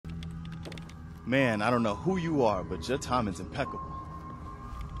Man, I don't know who you are, but your timing's impeccable.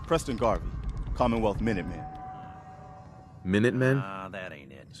 Preston Garvey, Commonwealth Minutemen. Minutemen? Ah, that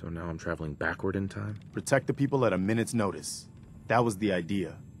ain't it. So now I'm traveling backward in time? Protect the people at a minute's notice. That was the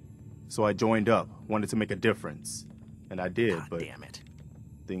idea. So I joined up, wanted to make a difference. And I did, God but damn it.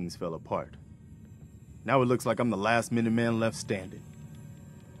 things fell apart. Now it looks like I'm the last Minuteman left standing.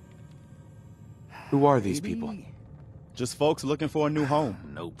 Who are these people? Just folks looking for a new home.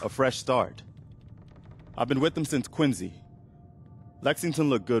 Nope. A fresh start. I've been with them since Quincy. Lexington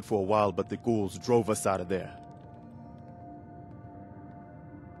looked good for a while, but the ghouls drove us out of there.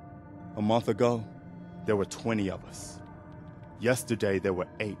 A month ago, there were 20 of us. Yesterday, there were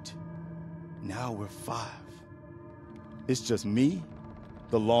 8. Now we're 5. It's just me,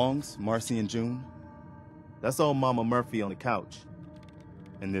 the Longs, Marcy and June. That's old Mama Murphy on the couch.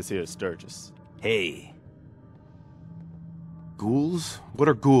 And this here is Sturgis. Hey. Ghouls? What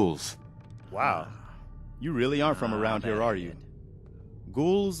are ghouls? Wow. You really aren't from around here, are you?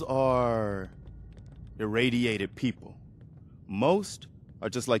 Ghouls are irradiated people. Most are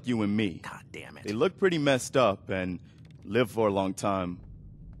just like you and me. God damn it. They look pretty messed up and live for a long time,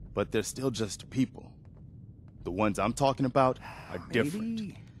 but they're still just people. The ones I'm talking about are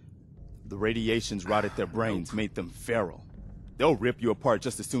different. The radiations rotted their brains, made them feral. They'll rip you apart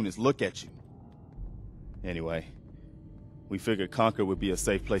just as soon as look at you. Anyway, we figured Concord would be a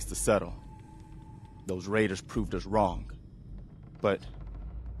safe place to settle. Those raiders proved us wrong. But,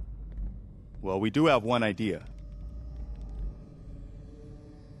 well, we do have one idea.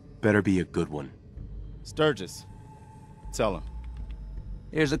 Better be a good one. Sturgis, tell him.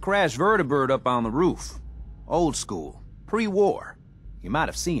 There's a crashed vertibird up on the roof. Old school. Pre-war. You might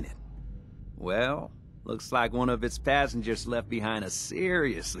have seen it. Well, looks like one of its passengers left behind a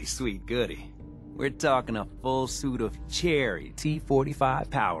seriously sweet goodie. We're talking a full suit of cherry T-45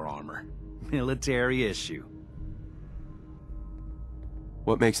 power armor. Military issue.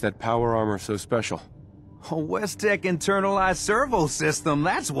 What makes that power armor so special? A Westech internalized servo system,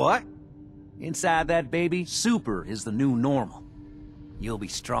 that's what! Inside that baby, super is the new normal. You'll be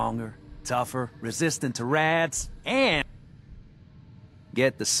stronger, tougher, resistant to rads, and...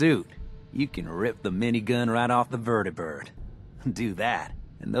 get the suit. You can rip the minigun right off the vertibird. Do that,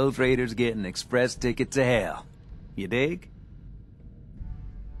 and those raiders get an express ticket to hell. You dig?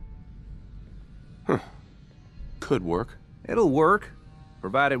 Huh. Could work. It'll work,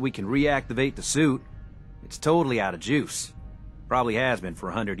 provided we can reactivate the suit. It's totally out of juice. Probably has been for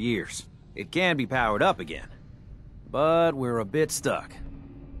 100 years. It can be powered up again. But we're a bit stuck.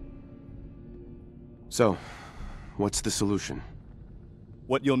 So, what's the solution?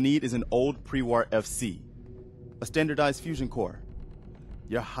 What you'll need is an old pre-war FC, a standardized fusion core,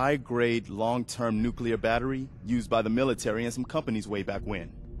 your high-grade, long-term nuclear battery used by the military and some companies way back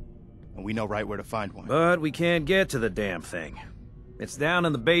when. And we know right where to find one. But we can't get to the damn thing. It's down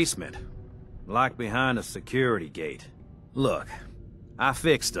in the basement, locked behind a security gate. Look, I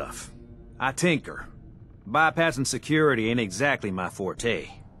fix stuff. I tinker. Bypassing security ain't exactly my forte.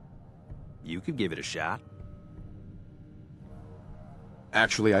 You could give it a shot.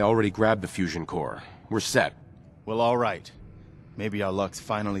 Actually, I already grabbed the fusion core. We're set. Well, all right. Maybe our luck's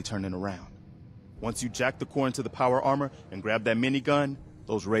finally turning around. Once you jack the core into the power armor and grab that minigun,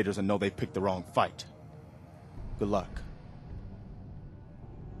 those raiders will know they picked the wrong fight. Good luck.